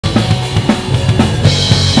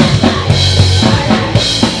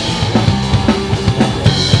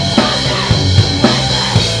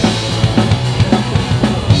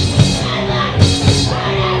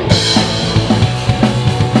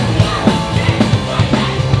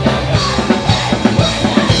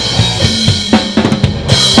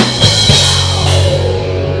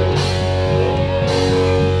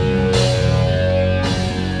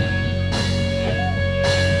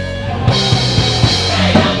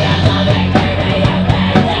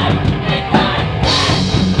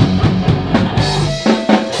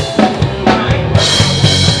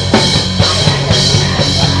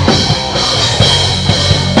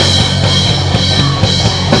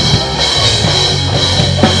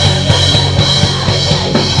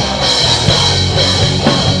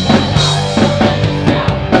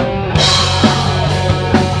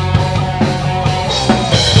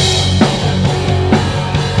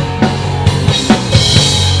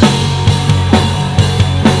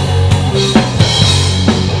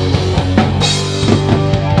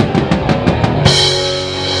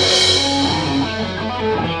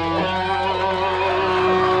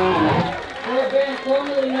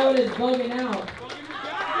is bugging out.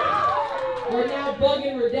 We're now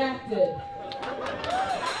bugging redacted.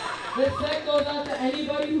 This set goes out to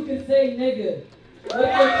anybody who can say nigga with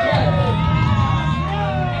their chest.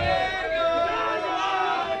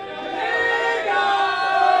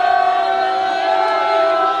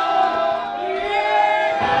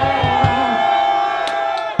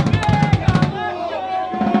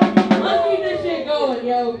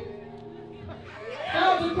 Shout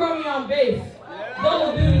out to Crummy on bass.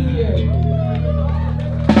 Double duty here.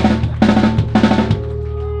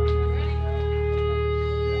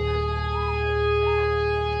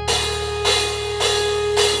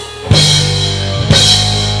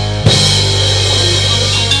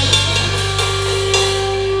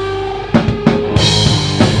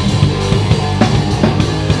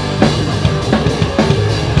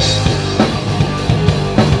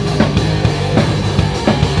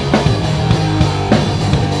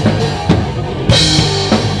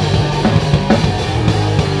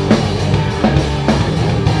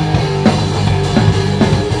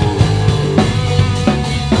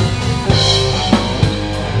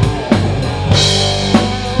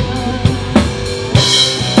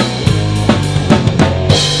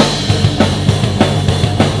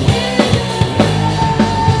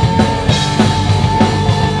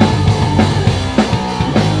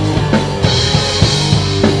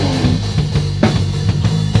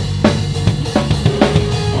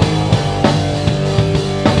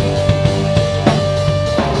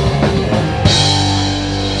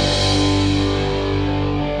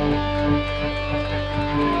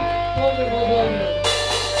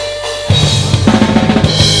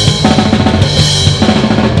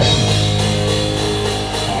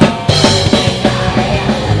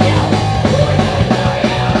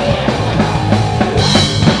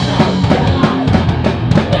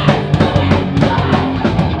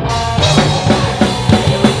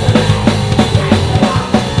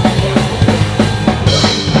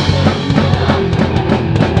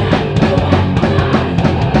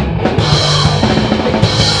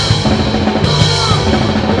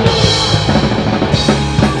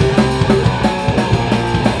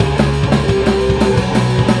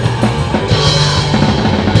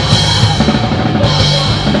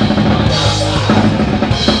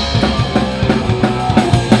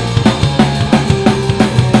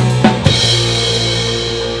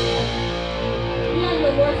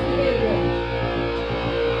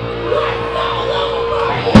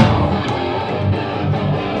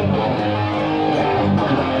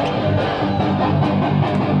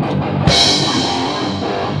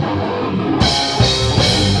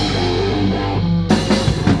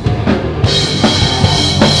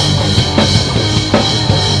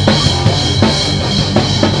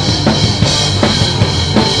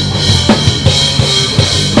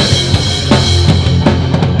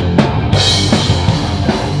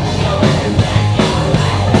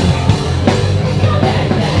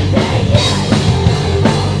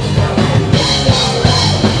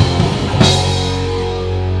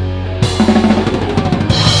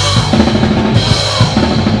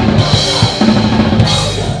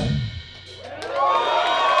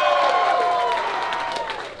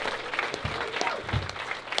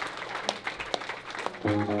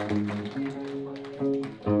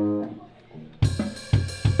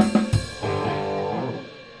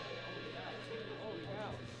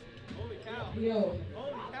 Yo.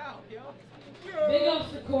 Big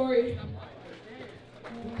ups to Corey.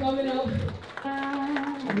 Coming up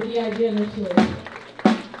with the idea of this shit.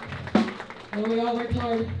 And we all worked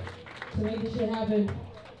hard to make this shit happen.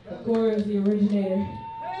 But Corey was the originator.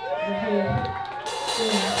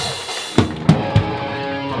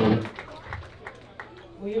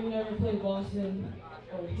 We have never played Boston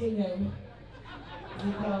or Hingham.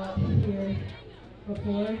 We caught here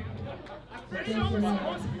before. So thanks for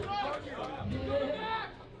that.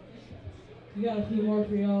 We got a few more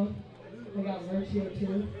for y'all. We got merch here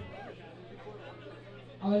too.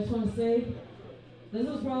 I just want to say, this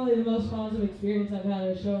was probably the most positive experience I've had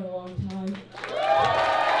at a show in a long time.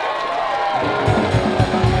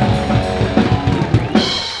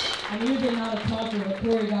 I'm usually not a talker, but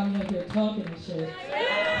Corey got me up here talking and shit.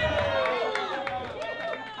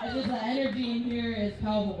 It's just the energy in here is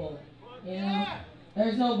palpable, you know?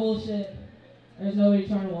 There's no bullshit. There's nobody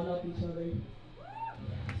trying to one-up each other.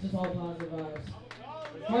 It's just all positive vibes.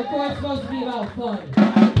 Hardcore is supposed to be about fun. A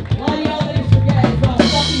lot of y'all niggas forget it's about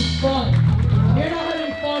fucking fun. If you're not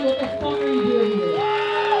having fun, what the fuck are you doing here?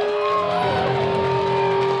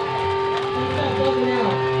 Let's stop bugging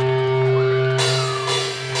out.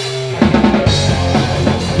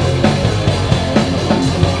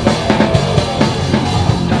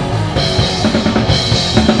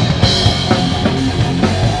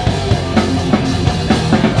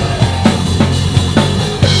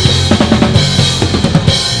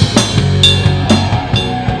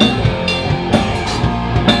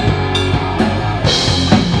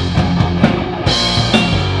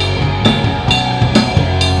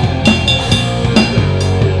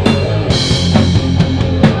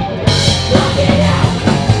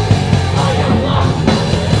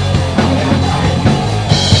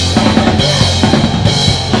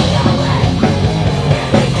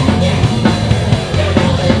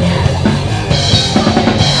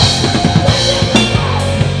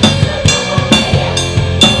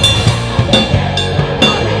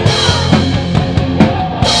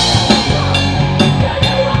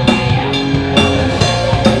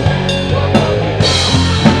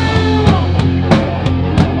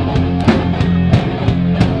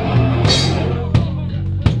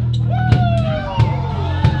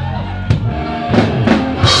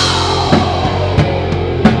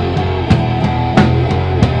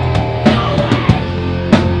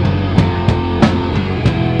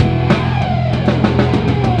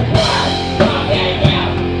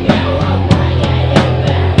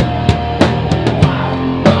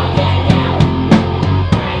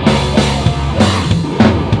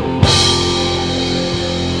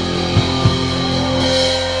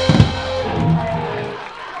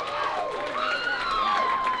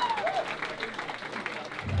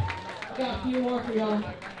 a few more for y'all.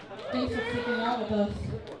 Thanks for sticking out with us.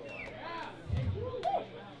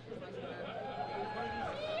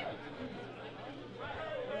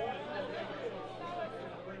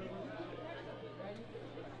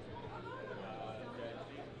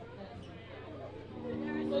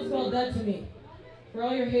 This one's called Dead to Me. For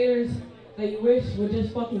all your haters that you wish would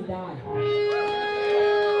just fucking die.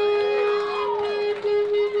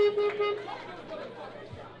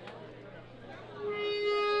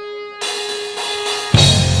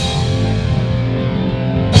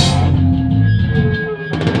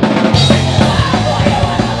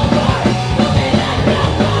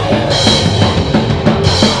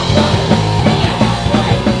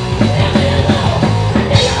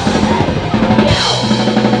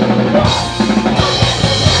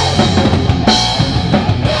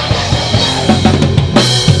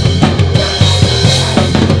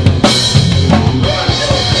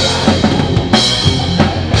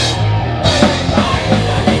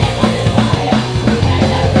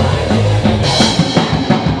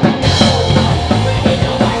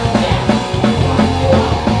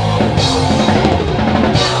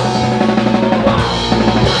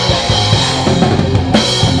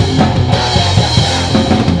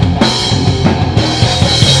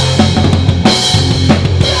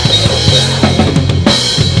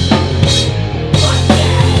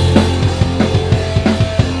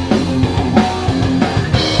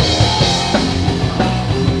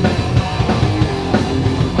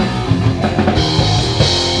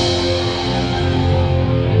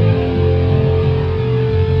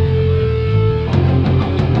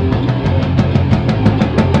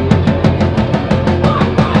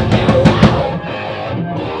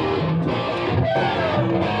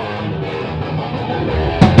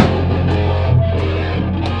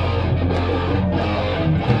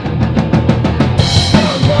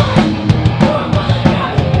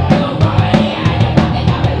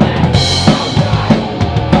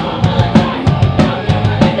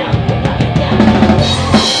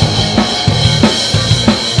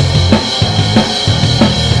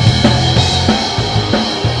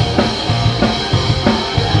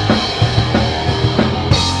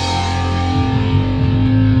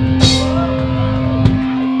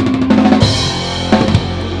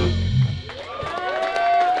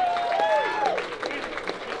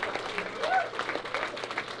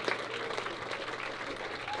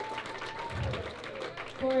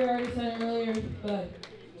 Corey already said it earlier, but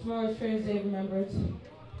tomorrow's Trans Day of Remembrance.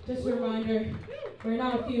 Just a reminder, we're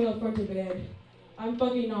not a female-fronted band. I'm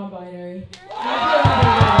fucking non-binary.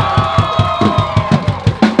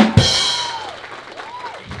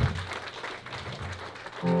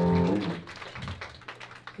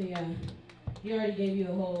 So yeah, he already gave you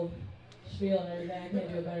the whole spiel and everything. I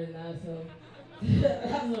can't do it better than that, so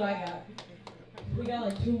that's what I got. We got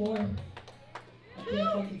like 2 more. I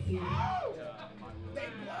can't fucking see.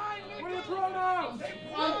 What are the pronouns?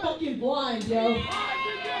 I'm fucking blind, yo.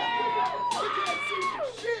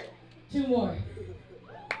 2 more.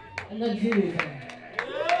 And then Zulu's on.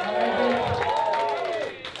 Alright, dude.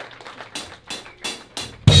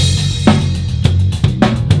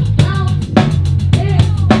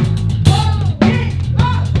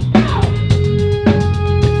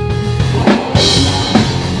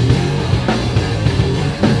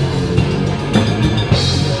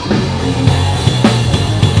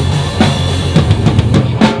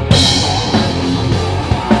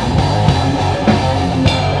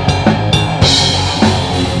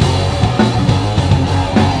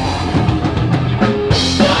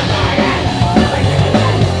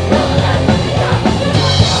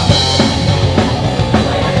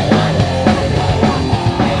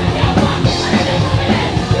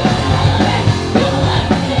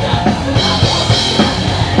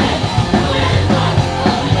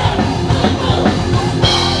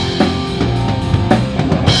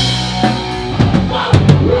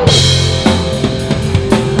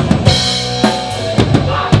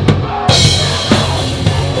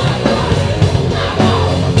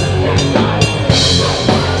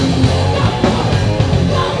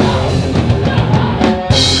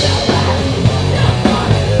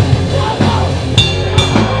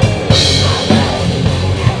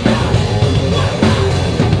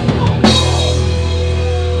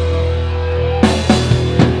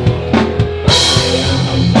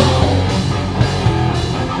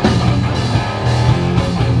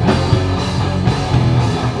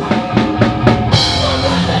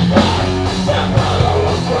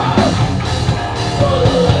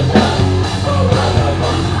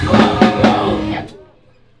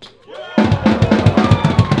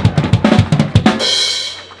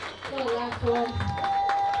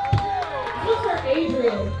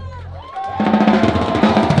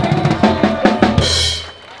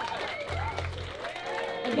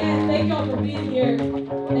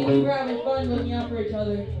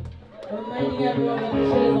 reminding everyone what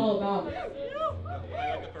this shit is all about. Play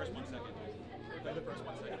like the first 1 second. Play the first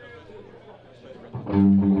 1 second.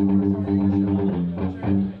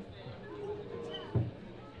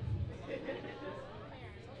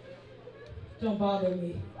 Don't bother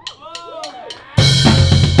me.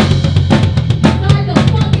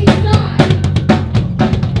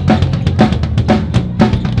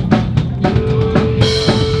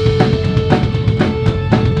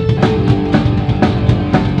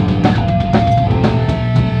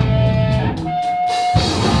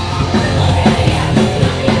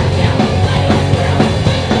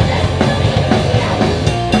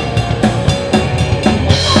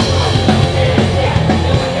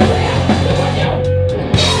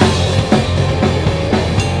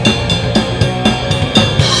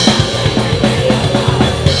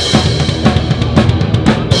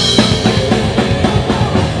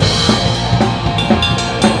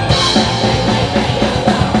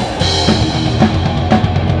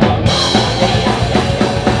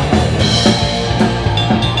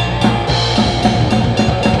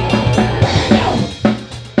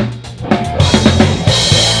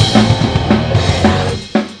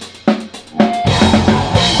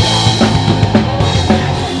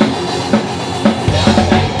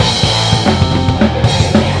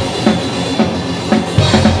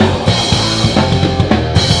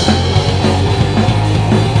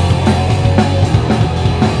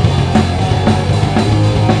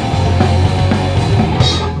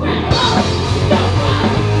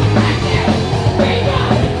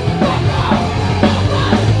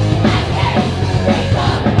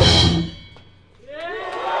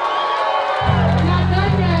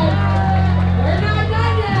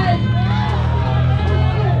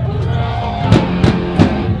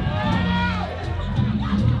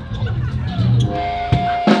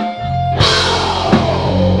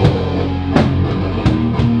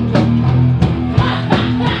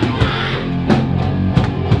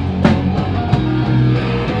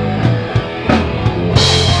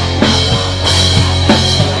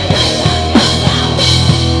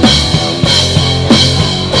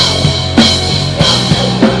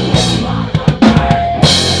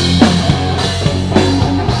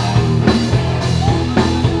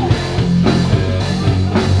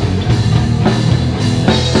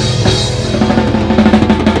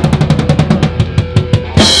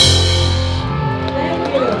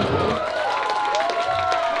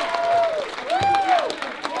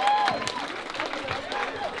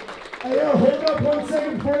 Hey, yo, hold up 1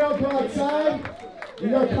 second before y'all go outside. We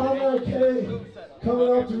got Connor and Kay coming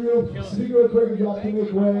up to speak real quick. If y'all can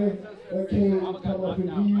make way, let Kay come up in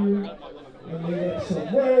here and make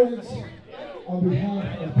some words on behalf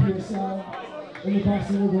of PSI and the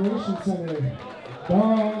Boston Liberation Center.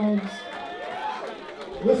 Dogs,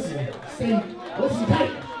 listen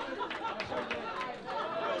tight.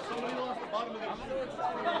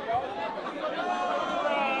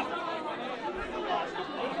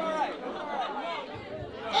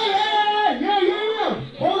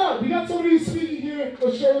 Hold up, we got somebody speaking here.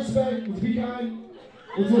 Let's show respect. Let's be kind.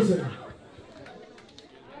 Let's listen.